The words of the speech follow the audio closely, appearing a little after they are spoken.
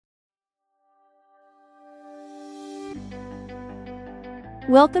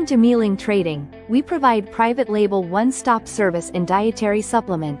Welcome to Meelung Trading. We provide private label one-stop service in dietary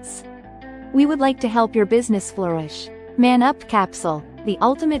supplements. We would like to help your business flourish. ManUp Capsule, the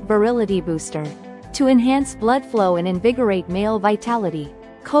ultimate virility booster. To enhance blood flow and invigorate male vitality,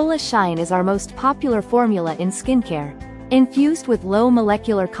 CollaShine is our most popular formula in skincare. Infused with low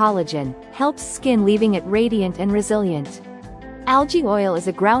molecular collagen, helps skin leaving it radiant and resilient. Algae oil is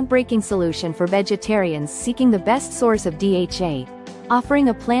a groundbreaking solution for vegetarians seeking the best source of DHA, offering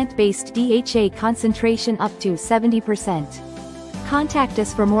a plant-based DHA concentration up to 70%. Contact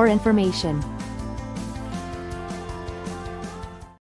us for more information.